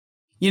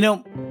You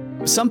know,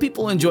 some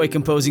people enjoy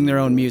composing their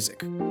own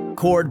music,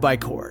 chord by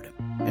chord,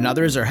 and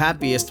others are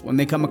happiest when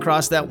they come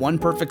across that one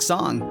perfect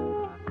song.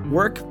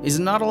 Work is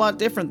not a lot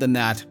different than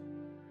that.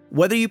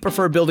 Whether you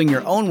prefer building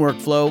your own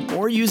workflow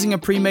or using a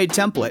pre-made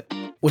template,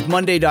 with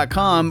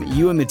Monday.com,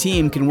 you and the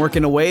team can work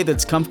in a way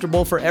that's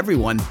comfortable for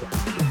everyone.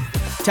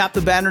 Tap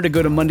the banner to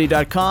go to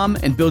Monday.com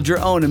and build your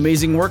own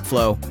amazing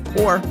workflow,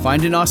 or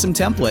find an awesome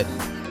template.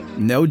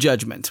 No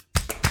judgment.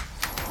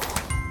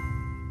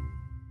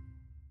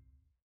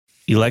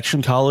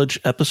 Election College,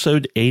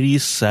 episode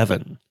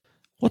 87.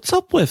 What's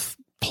up with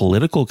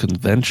political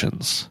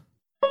conventions?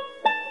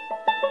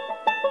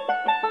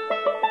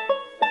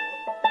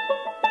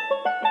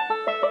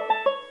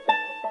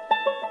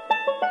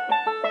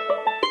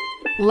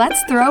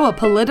 Let's throw a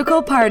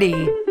political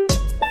party.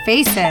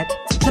 Face it,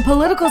 the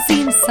political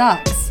scene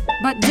sucks,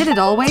 but did it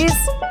always?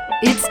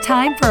 It's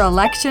time for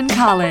Election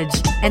College,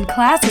 and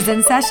class is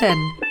in session.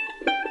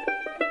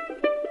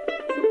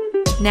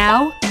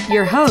 Now,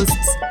 your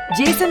hosts,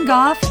 Jason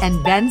Goff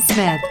and Ben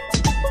Smith.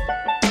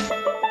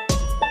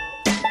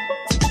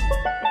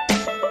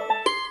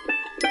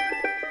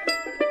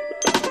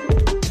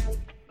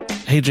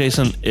 Hey,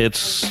 Jason,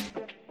 it's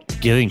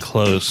getting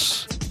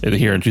close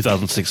here in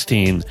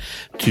 2016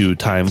 to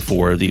time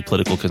for the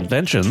political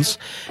conventions.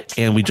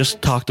 And we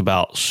just talked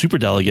about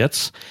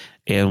superdelegates,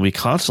 and we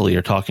constantly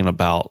are talking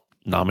about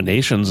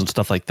nominations and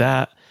stuff like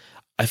that.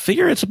 I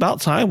figure it's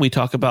about time we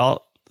talk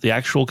about the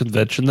actual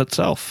convention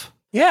itself.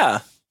 Yeah,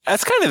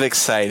 that's kind of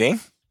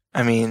exciting.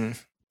 I mean,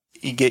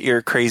 you get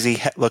your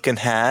crazy looking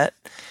hat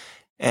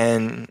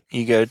and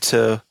you go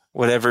to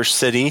whatever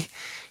city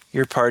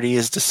your party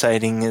is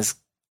deciding is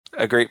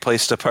a great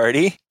place to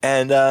party.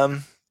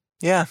 And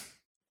yeah,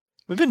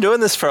 we've been doing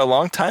this for a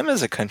long time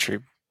as a country.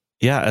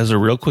 Yeah, as a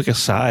real quick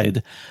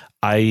aside,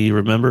 I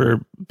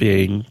remember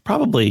being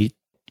probably,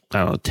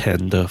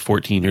 10 to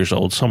 14 years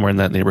old, somewhere in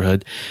that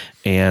neighborhood,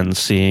 and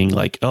seeing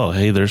like, oh,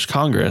 hey, there's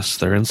Congress.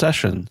 They're in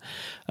session.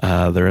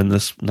 They're in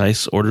this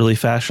nice, orderly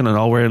fashion and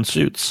all wearing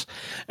suits.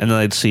 And then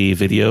I'd see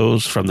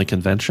videos from the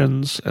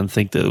conventions and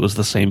think that it was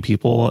the same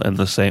people and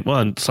the same,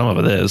 well, some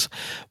of it is,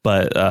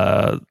 but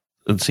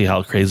and see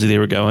how crazy they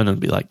were going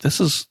and be like,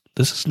 this is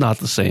not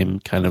the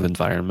same kind of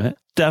environment.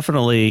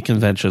 Definitely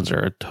conventions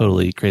are a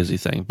totally crazy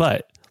thing.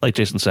 But like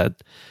Jason said,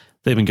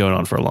 they've been going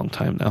on for a long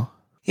time now.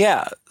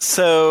 Yeah.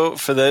 So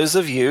for those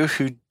of you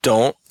who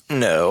don't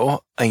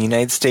know, a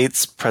United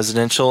States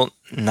presidential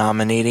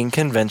nominating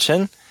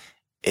convention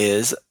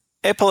is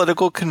a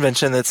political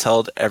convention that's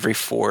held every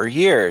 4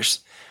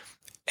 years.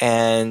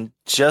 And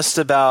just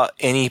about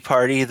any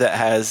party that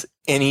has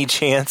any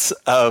chance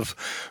of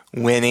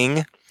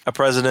winning a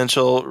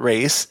presidential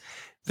race,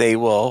 they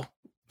will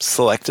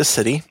select a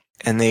city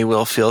and they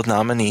will field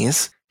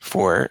nominees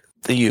for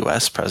the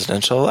U.S.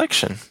 presidential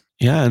election.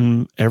 Yeah,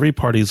 and every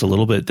party is a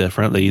little bit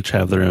different. They each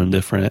have their own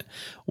different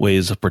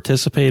ways of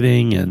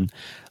participating, and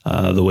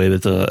the way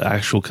that the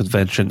actual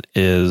convention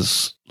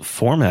is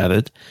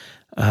formatted.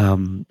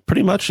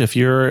 Pretty much if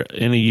you're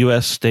in a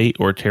U.S. state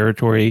or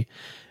territory,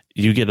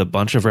 you get a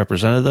bunch of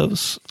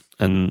representatives,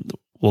 and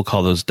we'll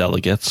call those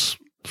delegates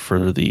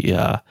for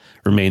the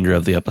remainder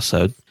of the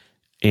episode.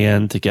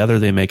 And together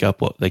they make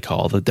up what they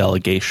call the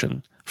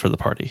delegation for the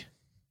party.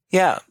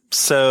 Yeah,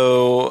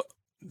 so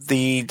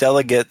the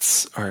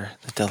delegates or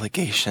the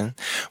delegation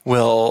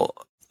will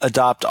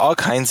adopt all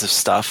kinds of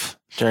stuff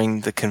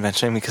during the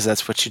convention because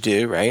that's what you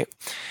do, right?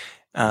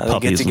 They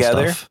get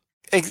together.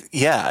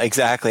 Yeah,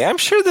 exactly. I'm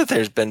sure that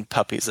there's been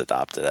puppies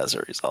adopted as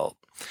a result.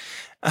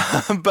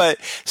 But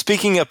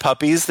speaking of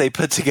puppies, they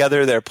put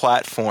together their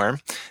platform.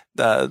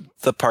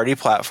 The party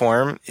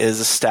platform is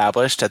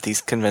established at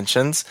these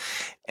conventions.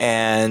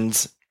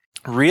 And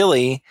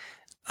really,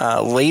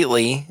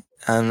 lately,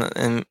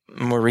 in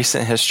more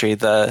recent history,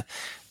 the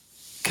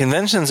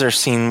conventions are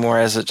seen more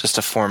as just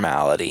a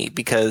formality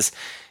because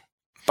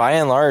by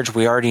and large,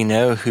 we already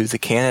know who the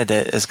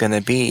candidate is going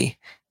to be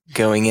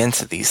going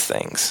into these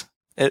things.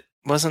 It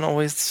wasn't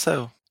always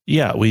so.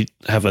 Yeah, we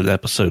have an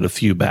episode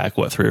 3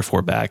 or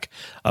 4 back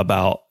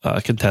about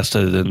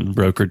contested and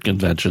brokered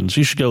conventions.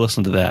 You should go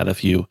listen to that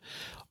if you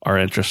are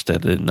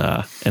interested in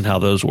how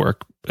those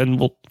work. And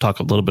we'll talk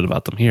a little bit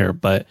about them here.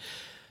 But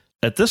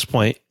at this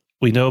point,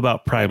 we know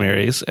about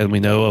primaries and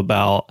we know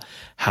about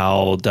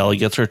how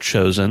delegates are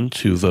chosen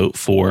to vote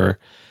for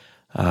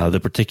the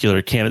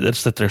particular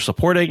candidates that they're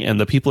supporting and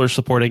the people are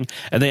supporting.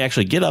 And they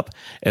actually get up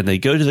and they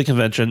go to the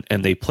convention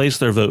and they place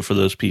their vote for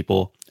those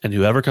people. And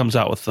whoever comes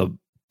out with the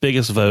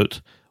biggest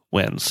vote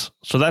wins.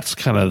 So that's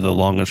kind of the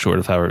long and short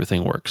of how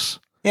everything works.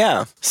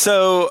 Yeah.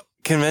 So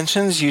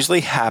conventions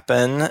usually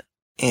happen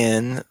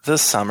in the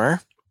summer.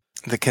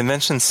 The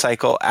convention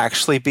cycle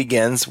actually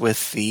begins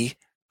with the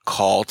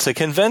call to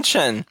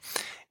convention.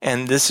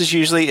 And this is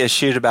usually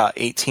issued about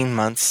 18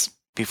 months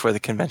before the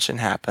convention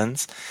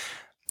happens.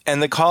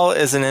 And the call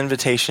is an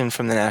invitation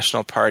from the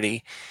national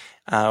party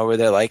where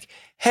they're like,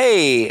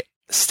 hey,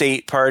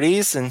 state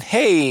parties and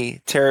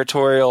hey,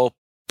 territorial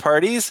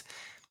parties,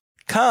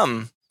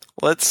 come,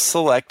 let's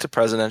select a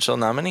presidential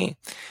nominee.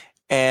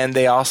 And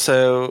they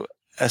also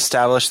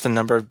establish the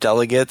number of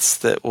delegates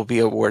that will be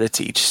awarded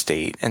to each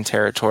state and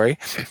territory,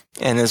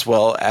 and as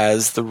well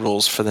as the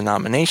rules for the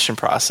nomination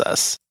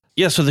process.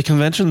 Yeah, so the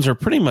conventions are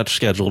pretty much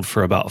scheduled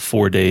for about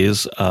 4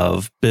 days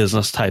of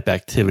business type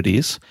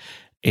activities.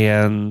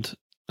 And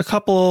a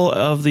couple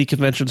of the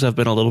conventions have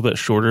been a little bit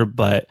shorter,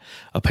 but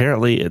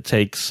apparently it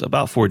takes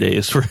about 4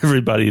 days for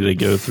everybody to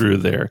go through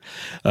their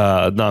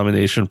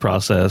nomination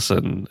process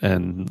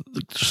and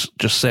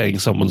just saying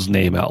someone's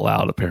name out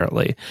loud,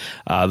 apparently.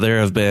 There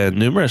have been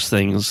numerous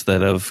things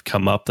that have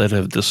come up that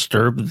have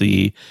disturbed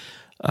the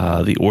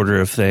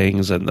order of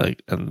things and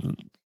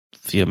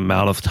the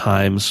amount of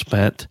time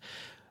spent.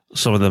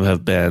 Some of them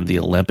have been the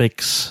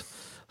Olympics.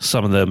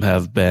 Some of them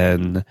have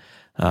been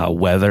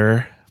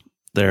weather.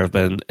 There have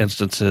been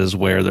instances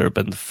where there have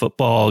been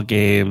football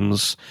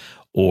games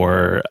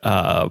or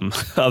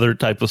other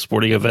type of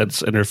sporting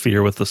events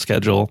interfere with the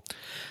schedule.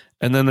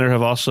 And then there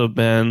have also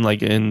been,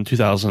 like in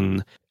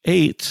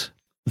 2008,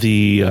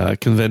 the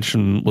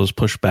convention was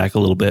pushed back a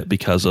little bit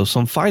because of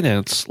some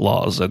finance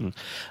laws. And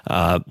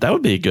that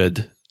would be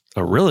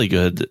a really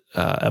good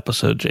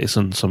episode,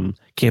 Jason. Some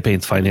campaign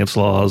finance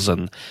laws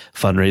and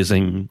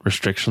fundraising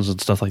restrictions and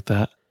stuff like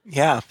that.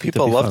 Yeah,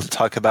 people love to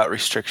talk about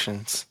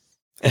restrictions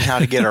and how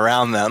to get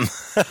around them.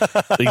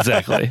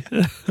 Exactly.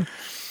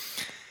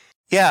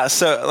 Yeah,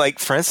 so like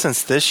for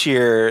instance, this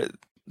year,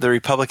 the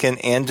Republican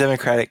and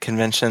Democratic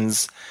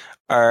conventions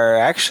are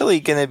actually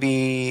going to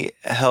be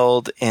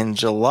held in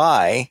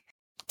July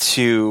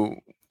to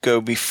go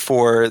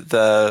before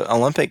the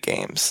Olympic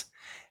Games.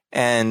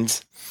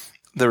 And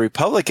the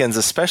Republicans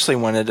especially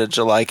wanted a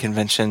July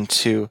convention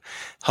to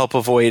help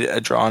avoid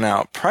a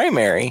drawn-out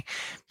primary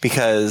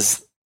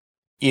because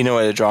you know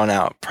what a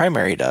drawn-out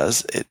primary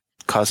does. It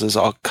causes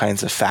all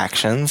kinds of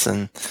factions.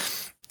 And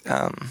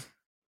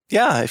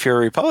if you're a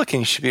Republican,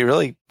 you should be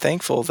really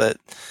thankful that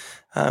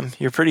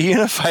you're pretty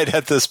unified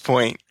at this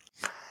point.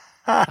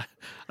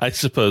 I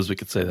suppose we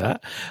could say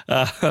that.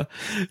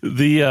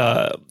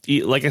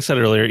 Like I said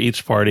earlier,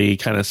 each party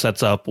kind of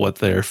sets up what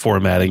their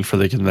formatting for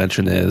the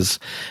convention is.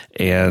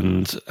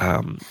 And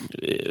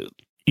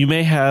you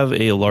may have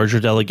a larger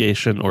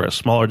delegation or a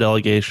smaller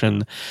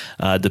delegation,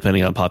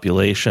 depending on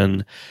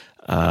population.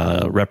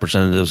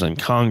 Representatives in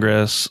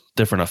Congress,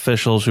 different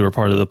officials who are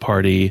part of the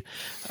party.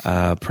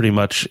 Pretty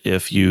much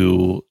if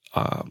you,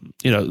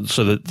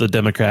 so the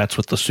Democrats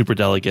with the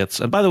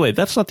superdelegates. And by the way,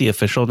 that's not the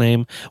official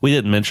name. We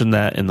didn't mention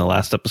that in the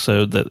last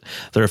episode that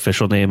their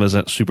official name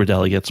isn't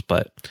superdelegates,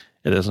 but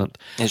it isn't.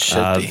 It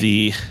should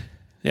be.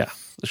 It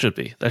should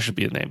be. That should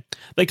be a name.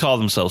 They call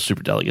themselves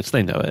superdelegates.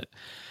 They know it.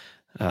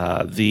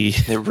 They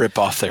rip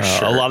off their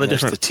shirt. A lot of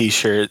different the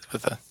T-shirt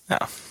with a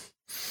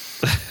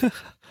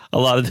a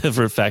lot of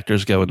different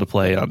factors go into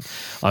play on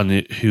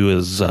who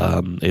is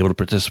able to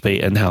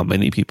participate and how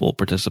many people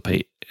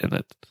participate in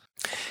it.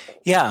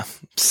 Yeah.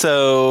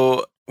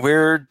 So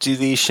where do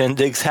these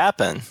shindigs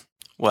happen?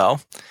 Well,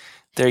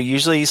 they're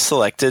usually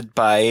selected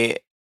by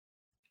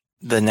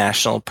the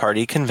National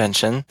Party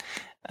Convention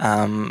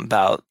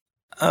about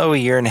a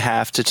year and a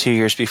half to 2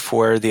 years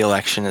before the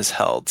election is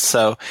held.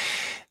 So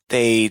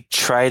they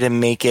try to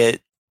make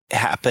it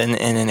happen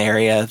in an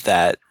area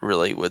that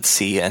really would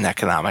see an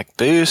economic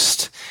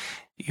boost.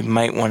 You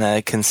might want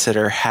to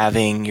consider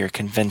having your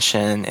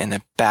convention in a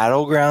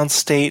battleground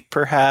state,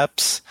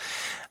 perhaps.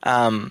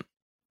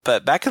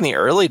 But back in the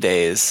early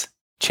days,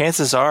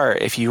 chances are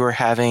if you were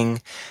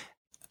having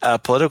a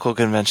political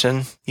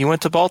convention, you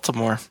went to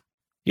Baltimore.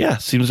 Yeah,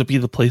 seems to be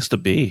the place to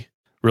be.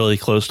 Really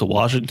close to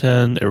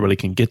Washington. Everybody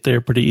can get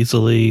there pretty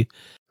easily.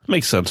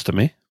 Makes sense to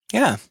me.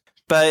 Yeah.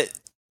 But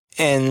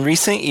in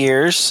recent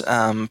years,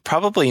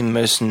 probably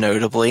most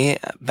notably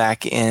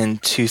back in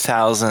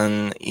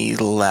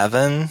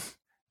 2011,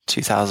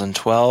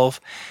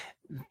 2012,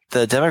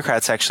 the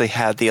Democrats actually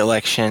had the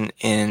election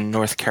in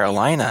North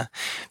Carolina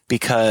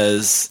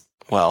because,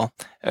 well,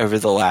 over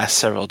the last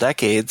several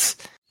decades,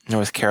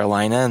 North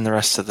Carolina and the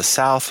rest of the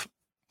South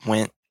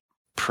went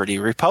pretty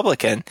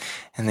Republican.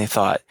 And they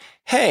thought,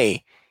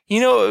 hey, you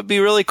know what would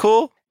be really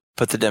cool?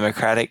 Put the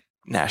Democratic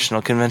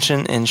National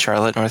Convention in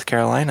Charlotte, North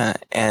Carolina.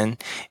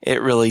 And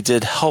it really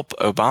did help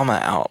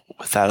Obama out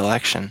with that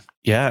election.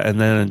 Yeah, and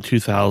then in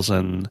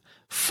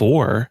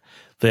 2004,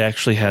 they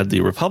actually had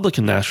the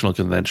Republican National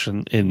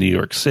Convention in New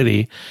York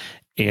City.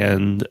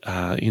 And,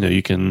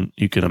 you can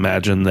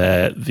imagine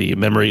that the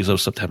memories of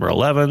September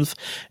 11th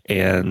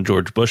and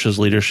George Bush's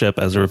leadership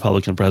as a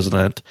Republican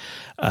president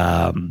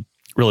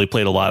really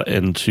played a lot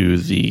into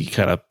the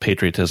kind of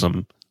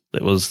patriotism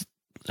that was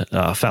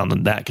found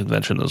in that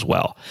convention as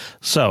well.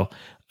 So,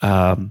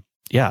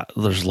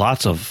 there's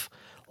lots of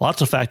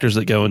factors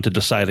that go into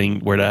deciding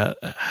where to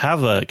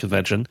have a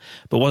convention.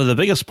 But one of the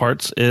biggest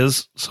parts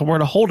is somewhere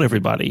to hold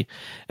everybody.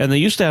 And they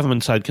used to have them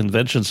inside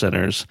convention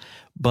centers,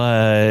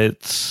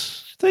 but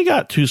they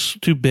got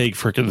too big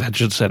for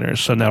convention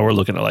centers. So now we're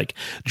looking at like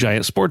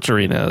giant sports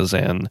arenas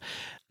and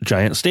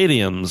giant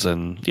stadiums.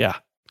 And yeah,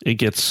 it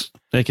gets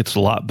a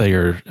lot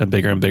bigger and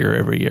bigger and bigger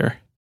every year.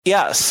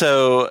 Yeah.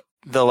 So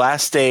the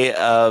last day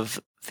of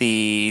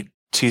the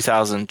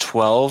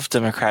 2012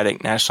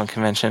 Democratic National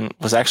Convention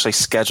was actually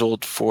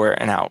scheduled for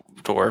an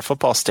outdoor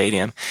football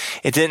stadium.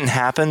 It didn't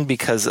happen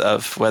because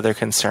of weather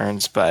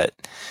concerns, but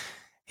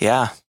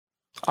yeah,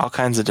 all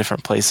kinds of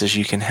different places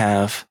you can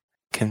have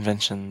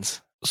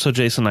conventions. So,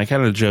 Jason, I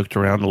kind of joked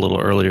around a little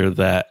earlier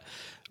that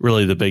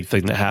really the big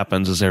thing that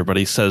happens is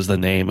everybody says the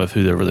name of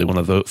who they really want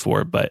to vote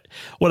for. But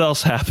what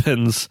else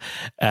happens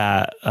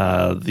at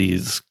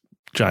these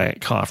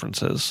giant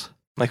conferences?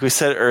 Like we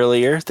said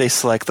earlier, they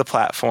select the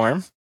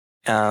platform.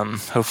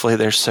 Hopefully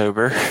they're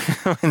sober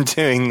when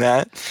doing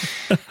that.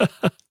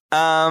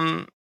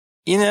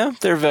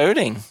 They're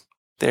voting.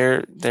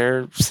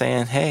 They're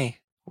saying, hey,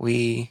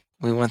 we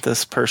want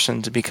this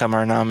person to become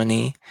our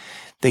nominee.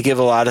 They give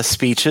a lot of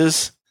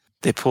speeches.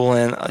 They pull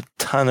in a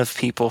ton of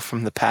people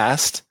from the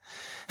past.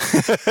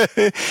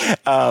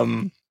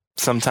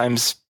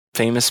 Sometimes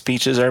famous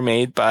speeches are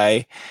made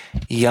by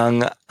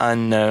young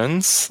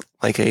unknowns,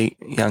 like a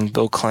young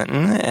Bill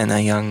Clinton and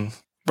a young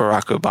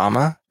Barack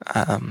Obama,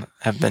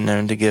 have been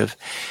known to give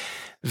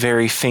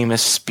very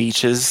famous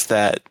speeches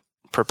that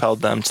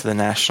propelled them to the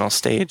national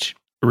stage.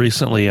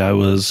 Recently, I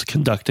was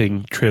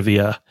conducting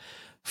trivia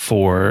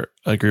for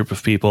a group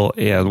of people,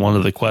 and one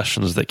of the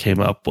questions that came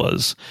up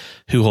was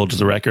who holds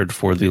the record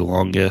for the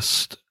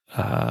longest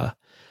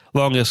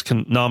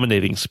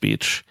nominating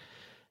speech.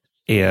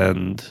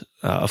 And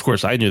of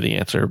course, I knew the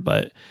answer,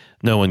 but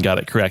no one got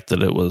it correct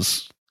that it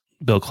was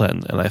Bill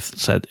Clinton. And I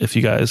said, if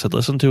you guys had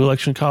listened to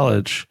Election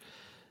College,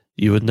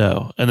 you would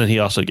know. And then he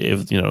also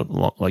gave,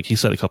 like he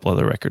said, a couple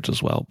other records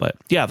as well. But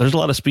yeah, there's a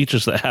lot of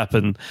speeches that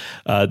happen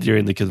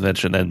during the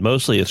convention, and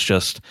mostly it's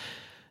just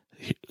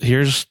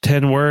here's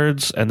 10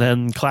 words and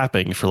then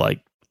clapping for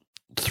like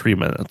 3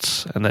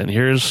 minutes, and then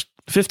here's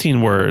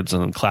 15 words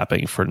and then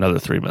clapping for another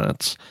 3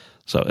 minutes.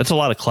 So it's a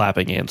lot of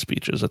clapping and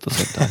speeches at the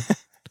same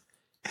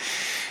time.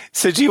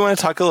 So do you want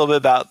to talk a little bit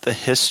about the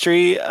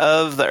history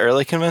of the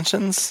early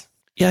conventions?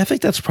 Yeah, I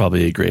think that's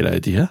probably a great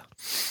idea.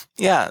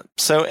 Yeah.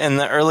 So in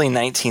the early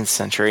 19th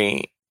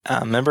century,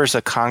 members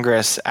of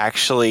Congress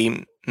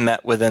actually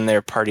met within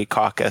their party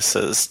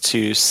caucuses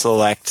to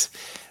select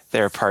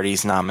their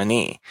party's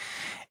nominee.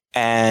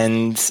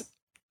 And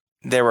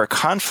there were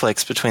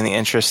conflicts between the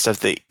interests of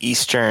the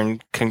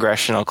Eastern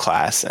congressional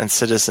class and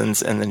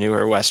citizens in the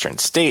newer Western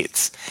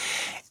states.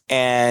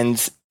 And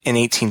in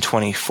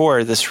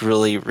 1824, this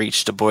really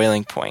reached a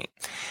boiling point.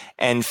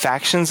 And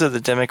factions of the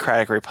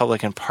Democratic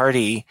Republican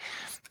Party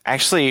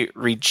actually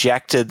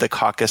rejected the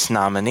caucus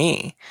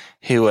nominee,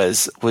 who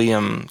was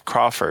William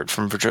Crawford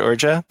from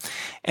Georgia.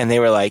 And they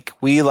were like,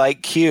 we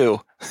like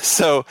Q.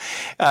 So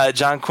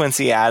John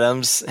Quincy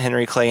Adams,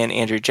 Henry Clay, and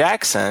Andrew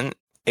Jackson,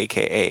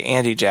 a.k.a.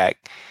 Andy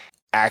Jack,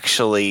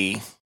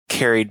 actually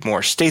carried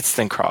more states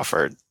than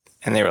Crawford.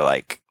 And they were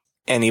like,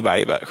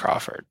 anybody but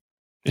Crawford.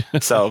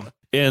 So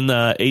in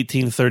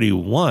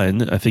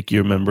 1831, I think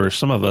you remember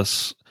some of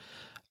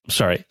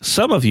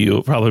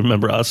you probably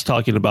remember us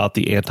talking about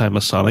the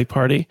Anti-Masonic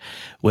Party,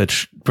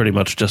 which pretty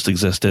much just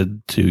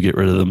existed to get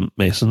rid of the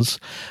Masons.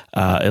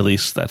 At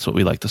least that's what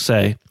we like to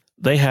say.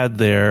 They had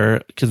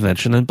their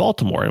convention in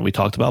Baltimore, and we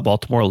talked about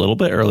Baltimore a little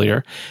bit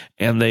earlier,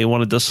 and they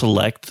wanted to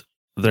select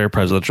their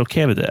presidential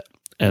candidate.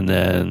 And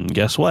then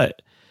guess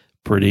what?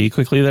 Pretty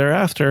quickly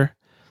thereafter,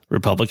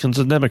 Republicans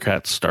and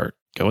Democrats start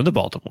going to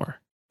Baltimore.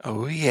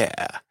 Oh,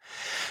 yeah.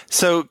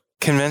 So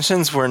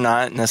conventions were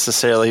not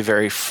necessarily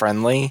very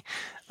friendly.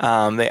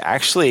 They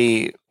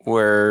actually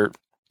were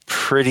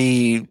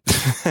pretty,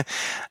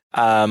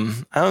 I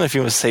don't know if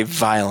you want to say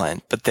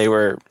violent, but they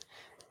were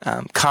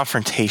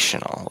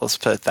confrontational, let's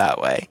put it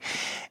that way.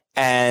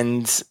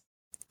 And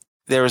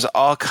there was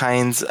all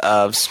kinds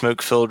of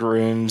smoke-filled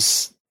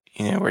rooms,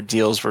 where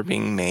deals were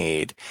being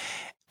made,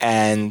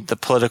 and the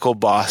political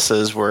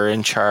bosses were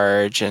in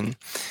charge. And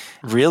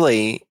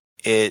really,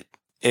 it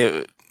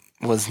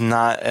was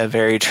not a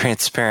very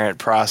transparent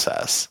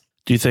process.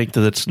 Do you think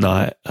that it's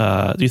not?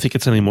 Do you think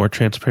it's any more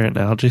transparent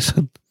now,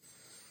 Jason?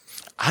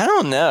 I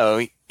don't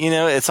know.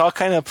 It's all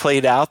kind of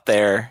played out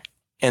there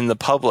in the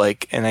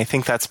public, and I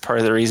think that's part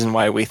of the reason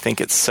why we think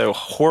it's so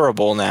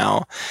horrible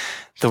now,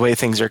 the way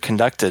things are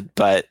conducted.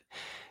 But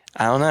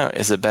I don't know.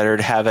 Is it better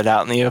to have it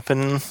out in the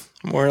open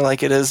more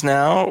like it is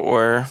now,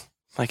 or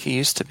like it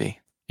used to be?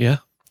 Yeah.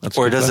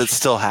 Or does it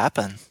still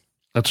happen?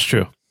 That's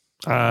true.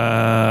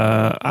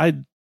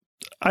 I'd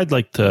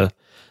like to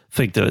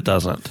think that it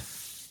doesn't,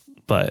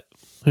 but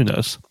who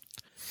knows?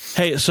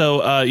 Hey,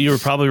 so you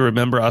probably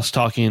remember us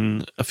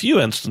talking a few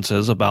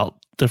instances about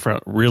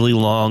different really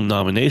long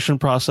nomination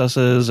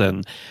processes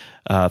and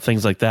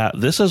things like that.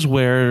 This is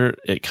where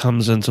it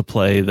comes into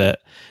play that,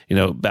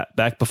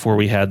 back before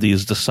we had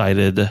these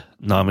decided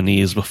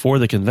nominees before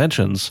the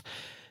conventions,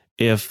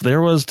 if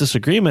there was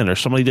disagreement or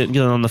somebody didn't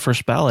get on the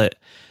first ballot,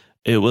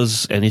 it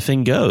was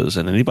anything goes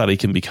and anybody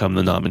can become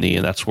the nominee.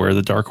 And that's where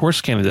the dark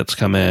horse candidates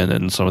come in,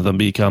 and some of them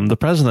become the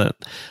president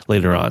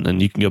later on.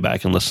 And you can go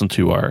back and listen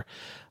to our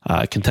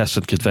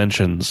contested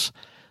conventions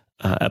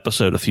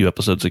episode a few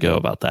episodes ago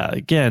about that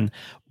again.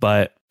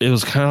 But it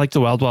was kind of like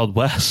the Wild Wild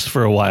West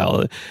for a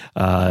while.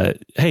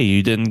 Hey,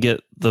 you didn't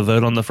get the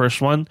vote on the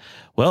first one?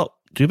 Well,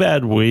 too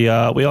bad. We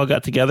all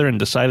got together and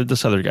decided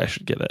this other guy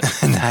should get it.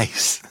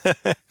 Nice.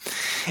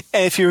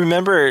 And if you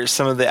remember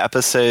some of the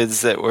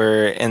episodes that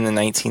were in the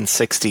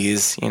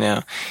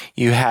 1960s,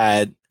 you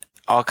had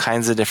all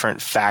kinds of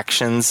different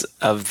factions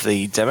of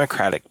the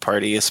Democratic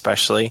Party,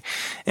 especially.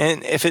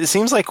 And if it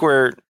seems like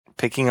we're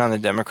picking on the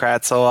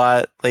Democrats a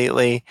lot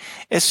lately,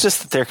 it's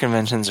just that their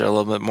conventions are a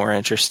little bit more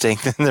interesting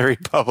than the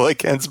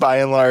Republicans by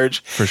and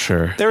large. For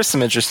sure. There were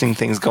some interesting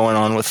things going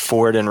on with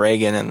Ford and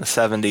Reagan in the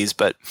 70s,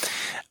 but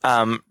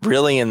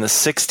really in the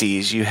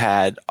 60s, you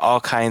had all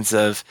kinds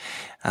of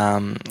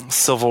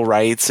civil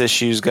rights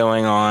issues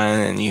going on,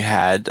 and you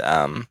had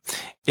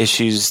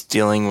issues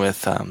dealing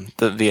with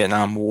the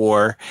Vietnam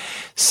War.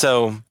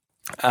 So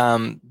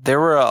there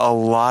were a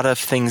lot of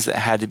things that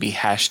had to be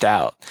hashed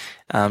out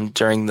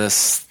during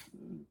these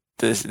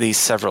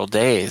several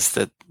days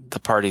that the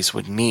parties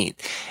would meet.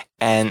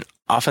 And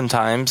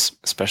oftentimes,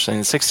 especially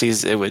in the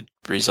 60s, it would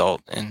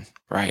result in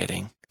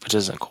rioting, which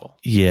isn't cool.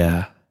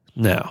 Yeah.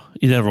 No,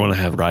 you never want to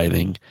have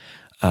rioting.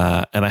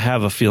 And I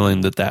have a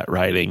feeling that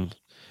rioting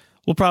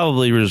will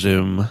probably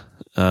resume,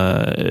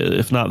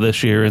 if not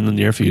this year, in the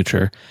near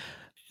future,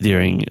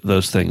 during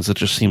those things. It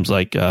just seems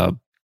like, well,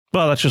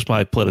 that's just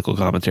my political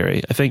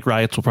commentary. I think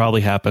riots will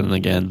probably happen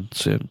again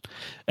soon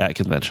at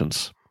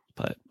conventions,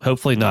 but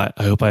hopefully not.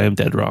 I hope I am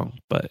dead wrong,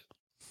 but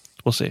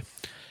we'll see.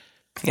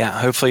 Yeah,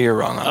 hopefully you're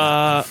wrong on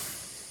that.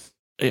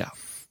 Yeah.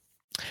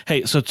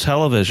 Hey, so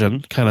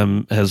television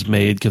kind of has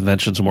made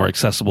conventions more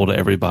accessible to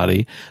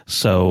everybody.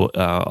 So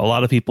a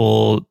lot of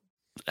people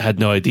had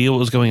no idea what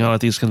was going on at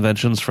these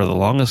conventions for the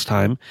longest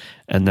time.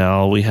 And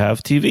now we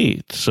have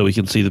TV, so we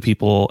can see the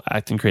people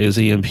acting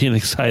crazy and being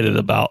excited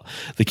about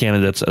the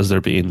candidates as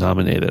they're being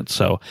nominated.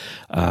 So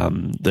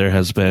there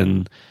has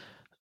been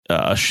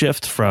a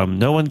shift from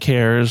no one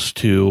cares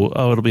to,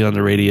 oh, it'll be on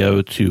the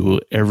radio, to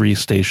every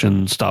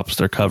station stops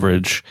their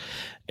coverage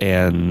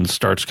and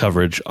starts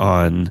coverage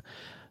on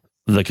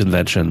the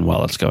convention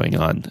while it's going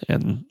on.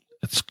 And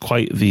it's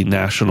quite the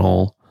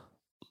national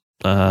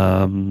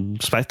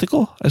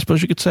spectacle, I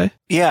suppose you could say.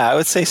 Yeah, I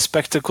would say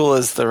spectacle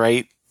is the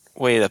right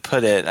way to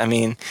put it. I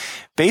mean,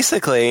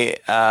 basically,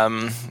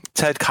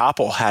 Ted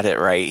Koppel had it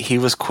right. He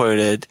was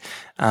quoted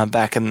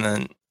back in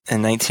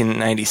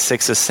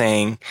 1996 as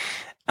saying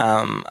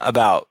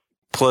about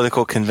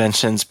political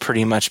conventions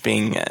pretty much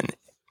being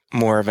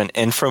more of an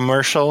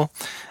infomercial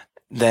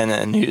than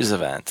a news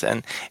event.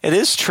 And it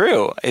is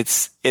true.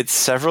 It's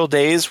several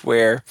days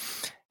where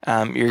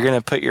you're going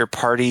to put your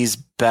party's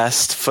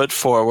best foot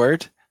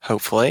forward,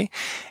 hopefully,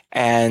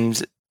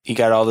 and you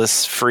got all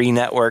this free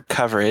network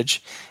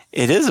coverage.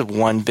 It is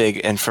one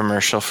big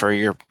infomercial for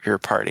your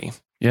party.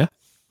 Yeah,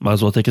 might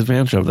as well take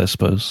advantage of it, I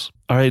suppose.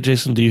 All right,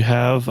 Jason, do you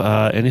have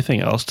anything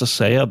else to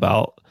say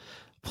about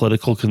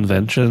political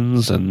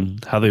conventions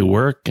and how they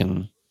work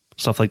and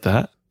stuff like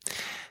that?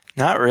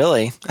 Not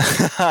really.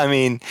 I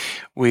mean,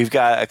 we've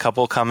got a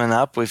couple coming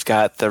up. We've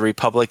got the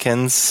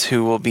Republicans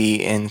who will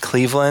be in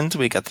Cleveland.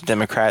 We got the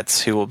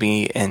Democrats who will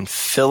be in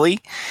Philly.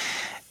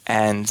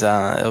 And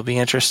it'll be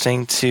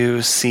interesting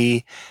to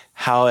see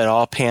how it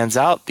all pans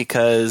out,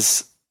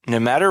 because no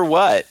matter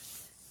what,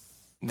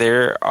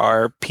 there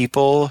are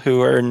people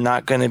who are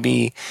not going to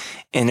be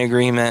in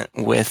agreement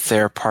with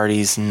their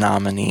party's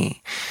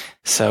nominee.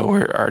 So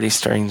we're already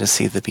starting to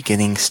see the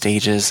beginning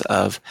stages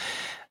of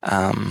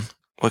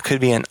what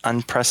could be an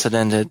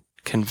unprecedented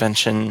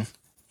convention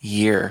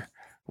year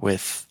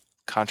with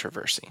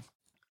controversy.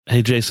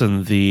 Hey,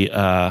 Jason,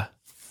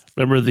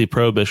 remember the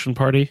Prohibition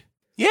Party?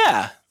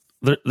 Yeah.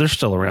 They're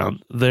still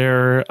around.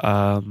 Their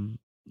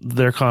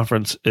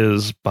conference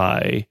is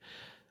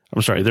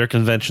their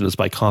convention is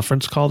by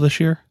conference call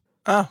this year.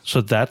 Oh. So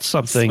that's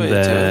something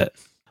that,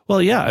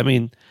 well, yeah, I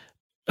mean,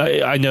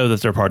 I know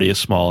that their party is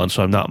small, and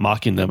so I'm not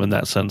mocking them in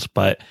that sense,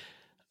 but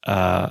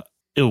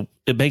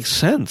it makes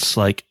sense.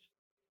 Like,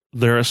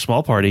 they're a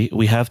small party.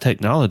 We have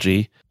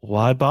technology.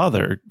 Why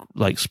bother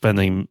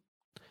spending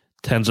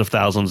tens of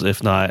thousands,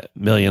 if not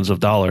millions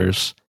of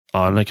dollars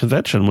on a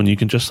convention when you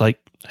can just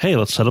hey,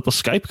 let's set up a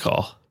Skype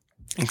call.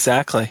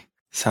 Exactly.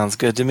 Sounds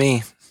good to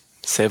me.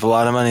 Save a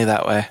lot of money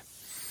that way.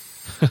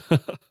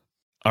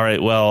 All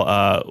right.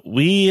 Well,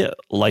 we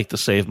like to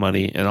save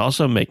money and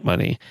also make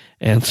money.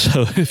 And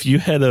so if you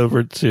head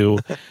over to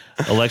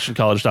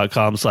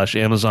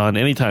electioncollege.com/Amazon,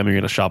 anytime you're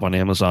going to shop on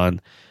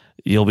Amazon,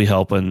 you'll be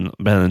helping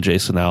Ben and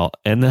Jason out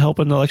and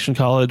helping Election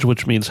College,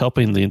 which means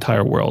helping the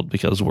entire world,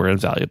 because we're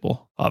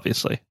invaluable,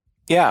 obviously.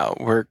 Yeah,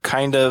 we're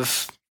kind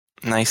of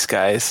nice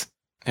guys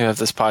who have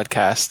this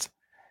podcast.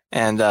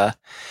 And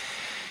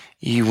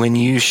when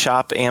you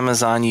shop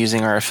Amazon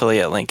using our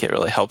affiliate link, it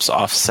really helps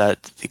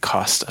offset the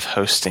cost of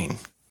hosting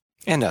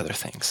and other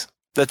things,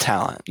 the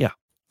talent. Yeah,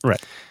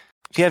 right.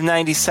 If you have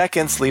 90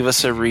 seconds, leave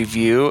us a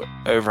review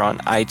over on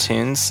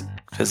iTunes.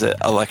 Visit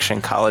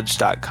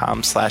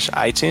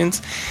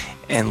electioncollege.com/iTunes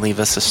and leave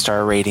us a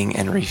star rating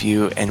and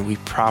review. And we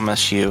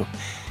promise you,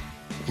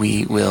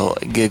 we will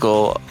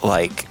giggle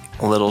like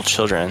little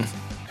children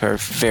who are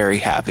very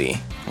happy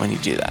when you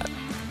do that.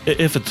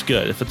 If it's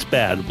good. If it's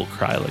bad, we'll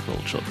cry like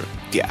little children.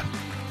 Yeah.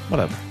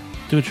 Whatever.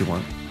 Do what you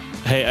want.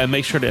 Hey, and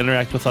make sure to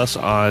interact with us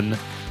on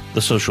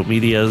the social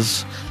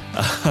medias.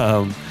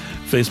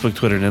 Facebook,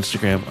 Twitter, and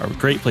Instagram are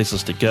great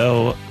places to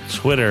go.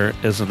 Twitter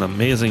is an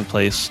amazing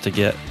place to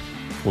get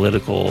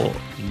political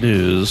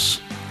news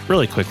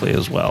really quickly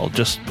as well.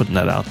 Just putting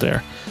that out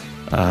there.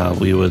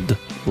 We would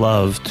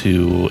love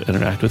to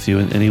interact with you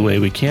in any way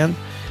we can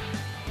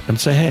and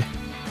say hey.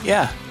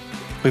 Yeah.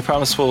 We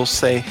promise we'll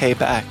say hey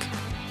back.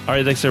 All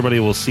right, thanks, everybody.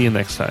 We'll see you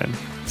next time.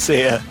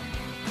 See ya.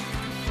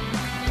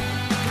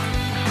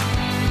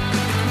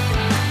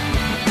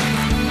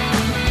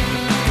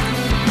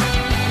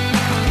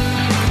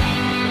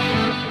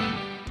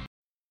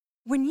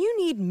 When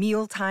you need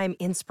mealtime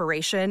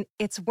inspiration,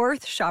 it's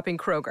worth shopping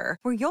Kroger,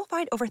 where you'll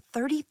find over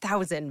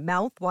 30,000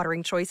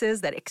 mouth-watering choices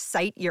that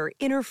excite your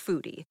inner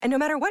foodie. And no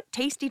matter what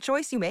tasty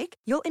choice you make,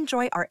 you'll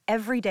enjoy our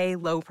everyday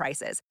low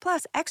prices,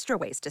 plus extra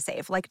ways to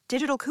save, like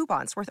digital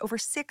coupons worth over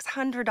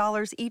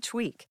 $600 each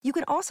week. You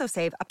can also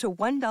save up to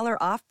 $1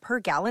 off per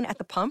gallon at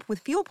the pump with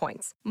fuel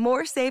points.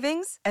 More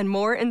savings and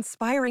more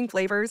inspiring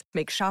flavors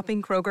make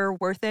shopping Kroger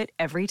worth it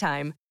every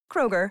time.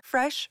 Kroger,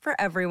 fresh for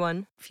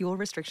everyone. Fuel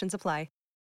restrictions apply.